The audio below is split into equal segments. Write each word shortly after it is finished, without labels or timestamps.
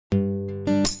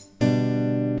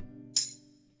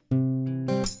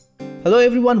Hello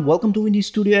everyone, welcome to Windy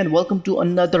Studio and welcome to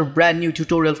another brand new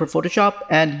tutorial for Photoshop.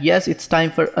 And yes, it's time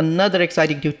for another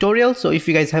exciting tutorial. So if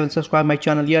you guys haven't subscribed my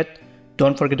channel yet,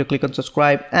 don't forget to click on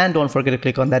subscribe and don't forget to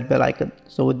click on that bell icon.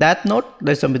 So with that note,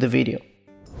 let's jump into the video.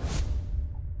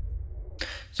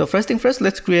 So first thing first,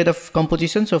 let's create a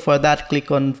composition. So for that, click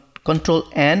on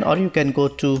Ctrl N, or you can go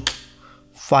to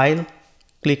File,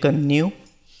 click on New.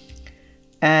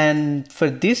 And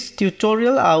for this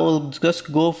tutorial, I will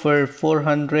just go for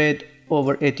 400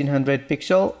 over 1800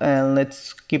 pixel, and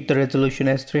let's keep the resolution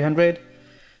as 300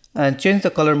 and change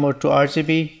the color mode to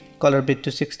RGB, color bit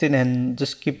to 16, and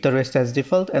just keep the rest as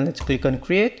default. And let's click on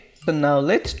create. So now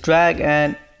let's drag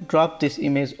and drop this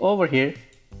image over here.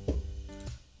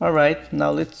 Alright,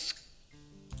 now let's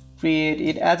create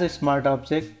it as a smart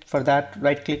object. For that,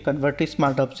 right click, convert to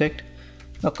smart object.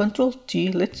 Now Ctrl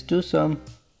T, let's do some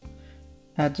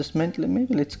adjustment.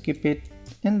 Maybe let's keep it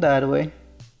in that way.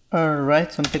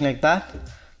 Alright, something like that.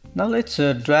 Now let's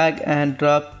drag and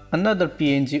drop another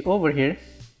PNG over here.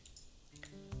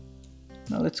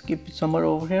 Now let's keep it somewhere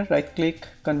over here. Right click,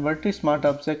 convert to smart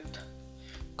object,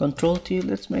 Ctrl T.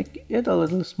 Let's make it a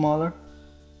little smaller.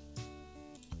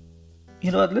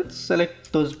 You know what, let's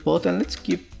select those both and let's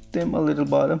keep them a little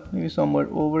bottom, maybe somewhere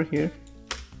over here.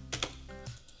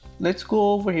 Let's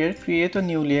go over here, create a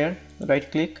new layer,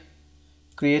 right click,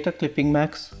 create a clipping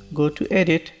mask, go to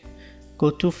edit, go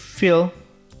to fill,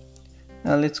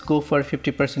 and let's go for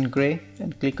 50% gray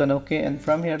and click on OK. And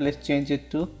from here, let's change it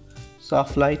to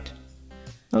soft light.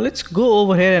 Now let's go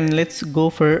over here and let's go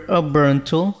for a burn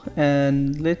tool,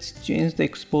 and let's change the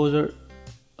exposure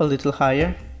a little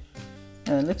higher,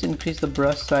 and let's increase the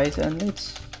brush size, and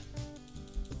let's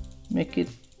make it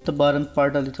the bottom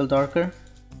part a little darker.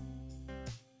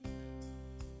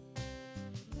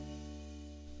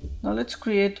 Now let's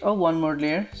create a one more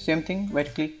layer. Same thing,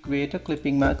 right click, create a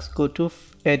clipping mask, go to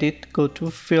edit, go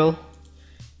to fill,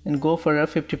 and go for a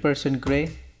 50%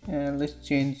 gray, and let's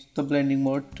change the blending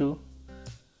mode to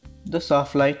the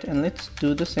soft light. And let's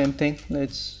do the same thing,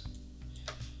 let's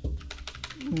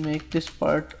make this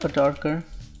part a darker.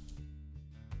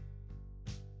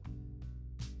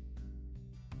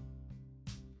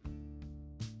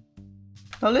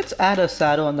 Now let's add a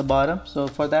shadow on the bottom. So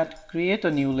for that, create a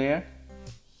new layer,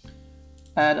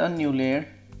 add a new layer,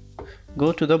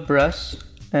 go to the brush,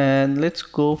 and let's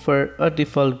go for a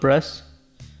default brush.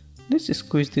 Let's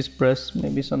squeeze this brush,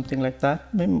 maybe something like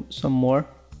that, maybe some more,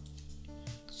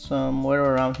 somewhere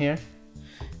around here.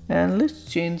 And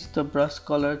let's change the brush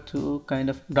color to kind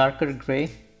of darker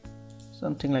gray,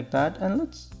 something like that. And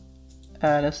let's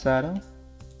add a shadow.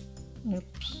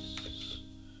 Oops.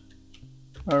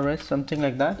 Alright, something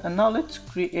like that. And now let's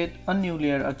create a new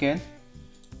layer again,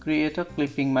 create a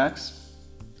clipping mask,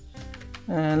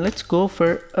 and let's go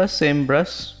for a same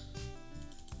brush,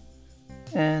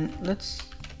 and let's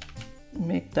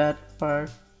make that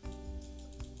part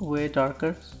way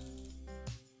darker.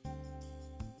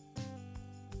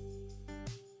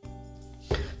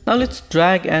 Now let's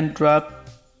drag and drop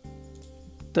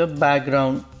the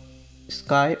background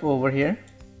sky over here,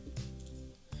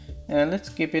 and let's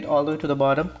keep it all the way to the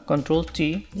bottom. Ctrl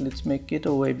T, let's make it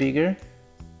a way bigger.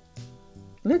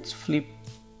 Let's flip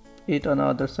it on the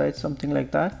other side, something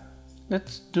like that.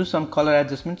 Let's do some color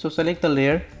adjustment. So select the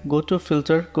layer, go to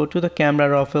filter, go to the camera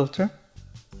raw filter,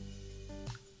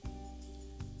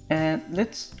 and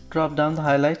let's drop down the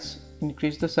highlights,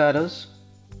 increase the shadows,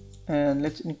 and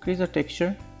let's increase the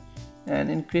texture and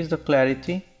increase the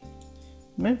clarity.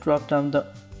 Maybe drop down the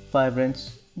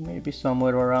vibrance, maybe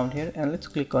somewhere around here, and let's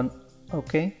click on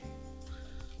OK.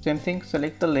 Same thing,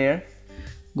 select the layer,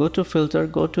 go to filter,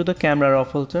 go to the camera raw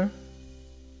filter,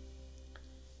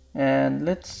 and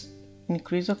let's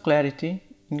increase the clarity,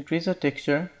 increase the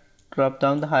texture, drop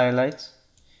down the highlights,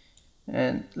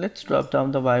 and let's drop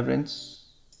down the vibrance,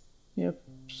 yep,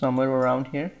 somewhere around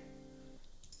here.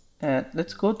 And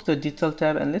let's go to the detail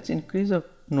tab and let's increase the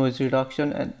noise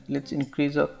reduction, and let's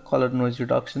increase the color noise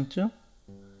reduction too.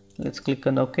 Let's click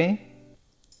on OK.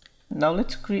 Now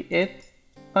let's create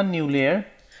a new layer,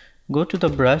 go to the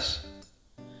brush,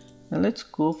 and let's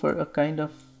go for a kind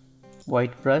of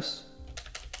white brush,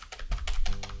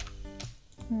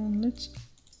 and let's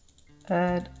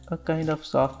add a kind of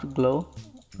soft glow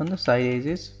on the side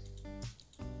edges.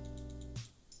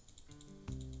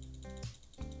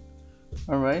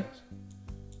 Alright,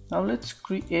 now let's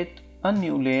create a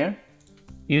new layer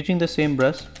using the same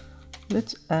brush.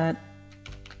 Let's add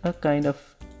a kind of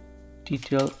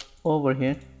detail over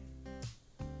here,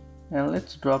 and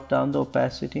let's drop down the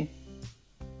opacity,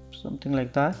 something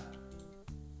like that.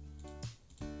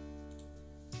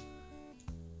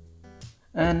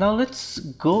 And now let's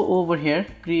go over here,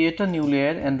 create a new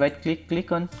layer, and right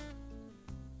click on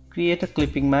create a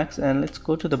clipping mask, and let's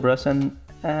go to the brush and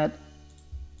add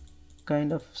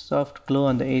kind of soft glow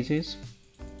on the edges.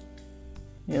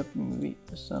 Yep, maybe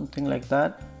something like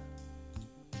that.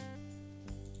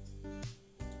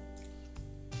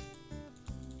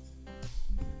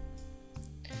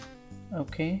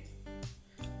 Okay,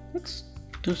 let's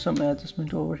do some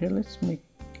adjustment over here. Let's make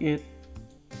it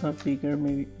a bigger,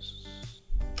 maybe.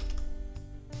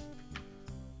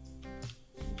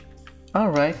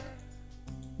 Alright,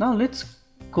 now let's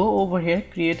go over here,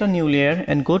 create a new layer,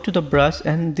 and go to the brush,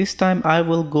 and this time I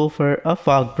will go for a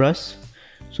fog brush.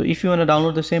 So if you want to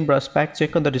download the same brush pack,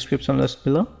 check on the description list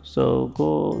below. So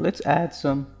let's add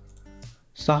some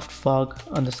soft fog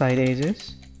on the side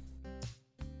edges,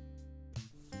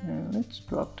 and let's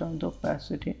drop down the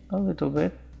opacity a little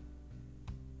bit,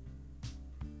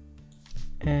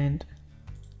 and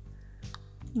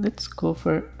let's go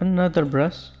for another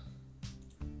brush.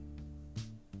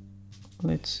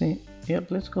 Let's see,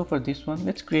 yep, let's go for this one.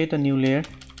 Let's create a new layer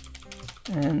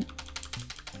and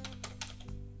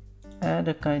add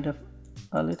a kind of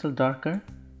a little darker.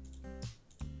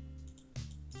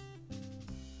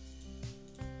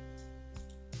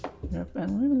 Yep,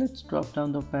 and maybe let's drop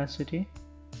down the opacity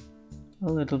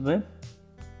a little bit.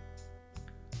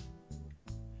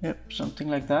 Yep, something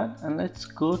like that. And let's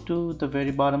go to the very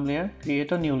bottom layer,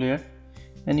 create a new layer,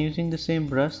 and using the same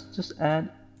brush, just add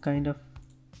kind of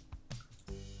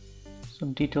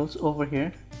some details over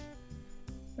here.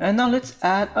 And now let's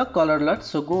add a color LUT.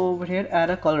 So go over here,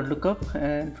 add a color lookup,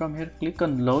 and from here click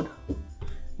on load.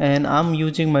 And I'm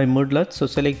using my mood LUT, so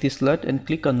select this LUT and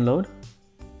click on load.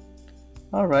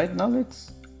 Alright, now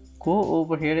let's go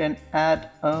over here and add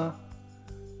a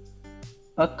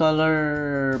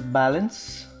color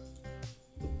balance.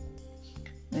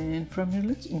 And from here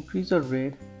let's increase a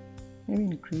red, maybe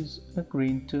increase a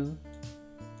green too.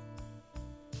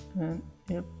 And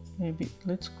yep, maybe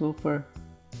let's go for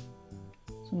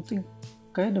something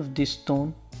kind of this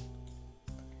tone.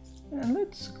 And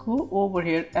let's go over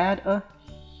here, add a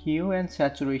hue and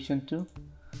saturation too.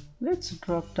 Let's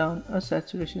drop down a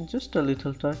saturation just a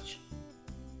little touch.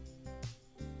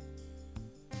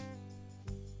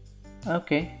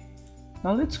 Okay,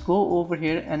 now let's go over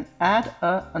here and add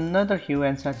another hue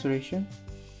and saturation,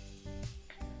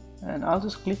 and I'll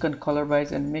just click on color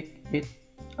wise and make it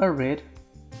a red.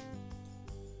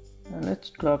 And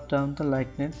let's drop down the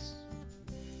lightness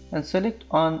and select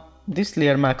on this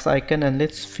layer mask icon, and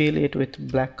let's fill it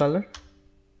with black color,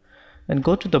 and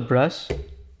go to the brush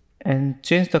and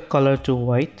change the color to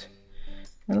white,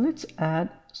 and let's add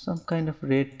some kind of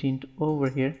red tint over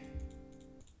here,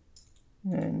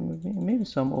 and maybe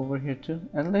some over here too.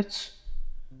 And let's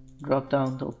drop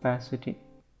down the opacity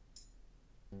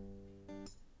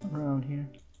around here.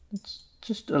 It's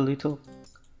just a little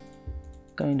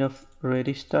kind of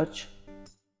reddish touch.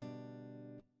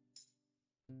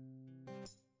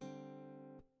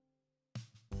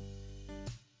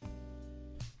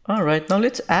 Alright, now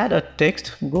let's add a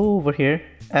text. Go over here,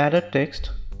 add a text.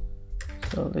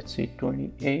 So let's see,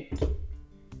 28.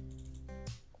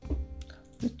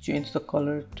 Let's change the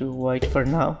color to white for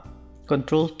now.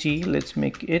 Control T, let's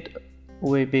make it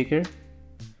way bigger.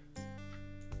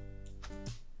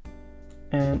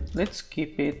 And let's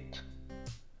keep it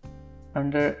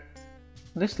under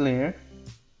this layer.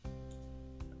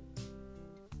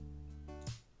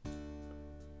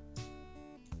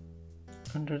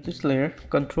 Under this layer,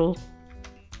 Control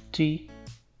T,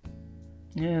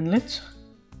 and let's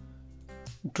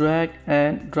drag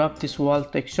and drop this wall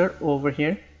texture over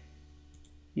here.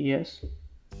 Yes,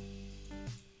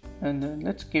 and then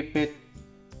let's keep it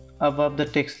above the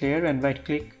text layer, and right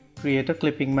click, create a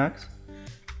clipping mask,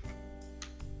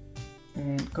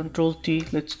 and Control T,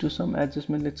 let's do some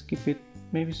adjustment. Let's keep it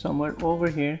maybe somewhere over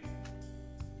here,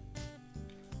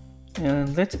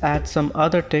 and let's add some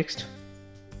other text.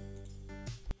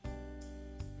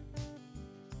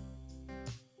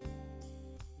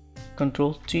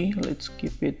 Control T, let's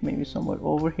keep it maybe somewhere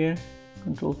over here.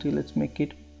 Control T, let's make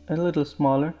it a little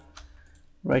smaller.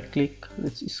 Right click,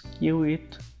 let's skew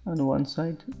it on one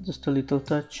side just a little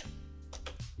touch,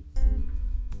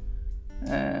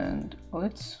 and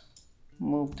let's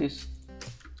move this,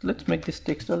 let's make this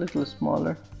text a little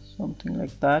smaller, something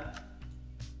like that.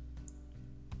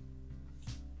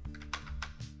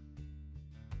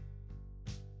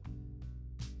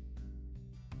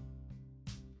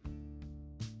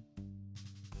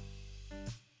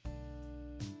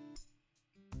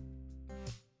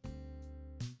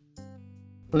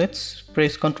 Let's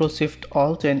press Ctrl Shift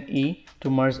Alt and E to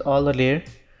merge all the layer,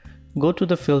 go to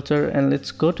the filter and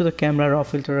let's go to the camera raw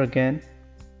filter again,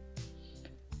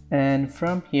 and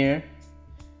from here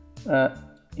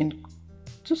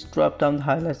just drop down the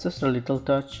highlights just a little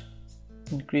touch,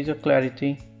 increase your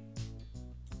clarity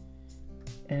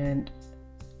and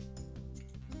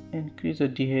increase the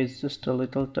dehaze just a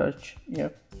little touch.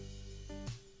 Yep,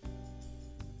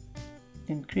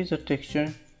 increase the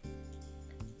texture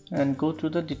and go to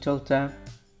the detail tab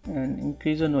and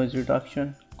increase the noise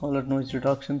reduction, color noise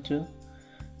reduction too,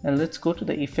 and let's go to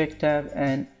the effect tab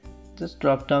and just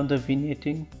drop down the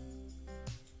vignetting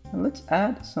and let's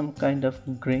add some kind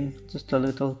of grain, just a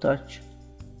little touch.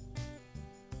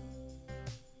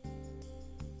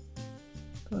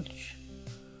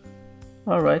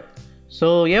 Alright,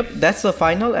 so yep, that's the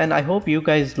final, and I hope you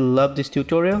guys love this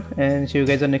tutorial and see you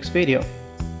guys in the next video.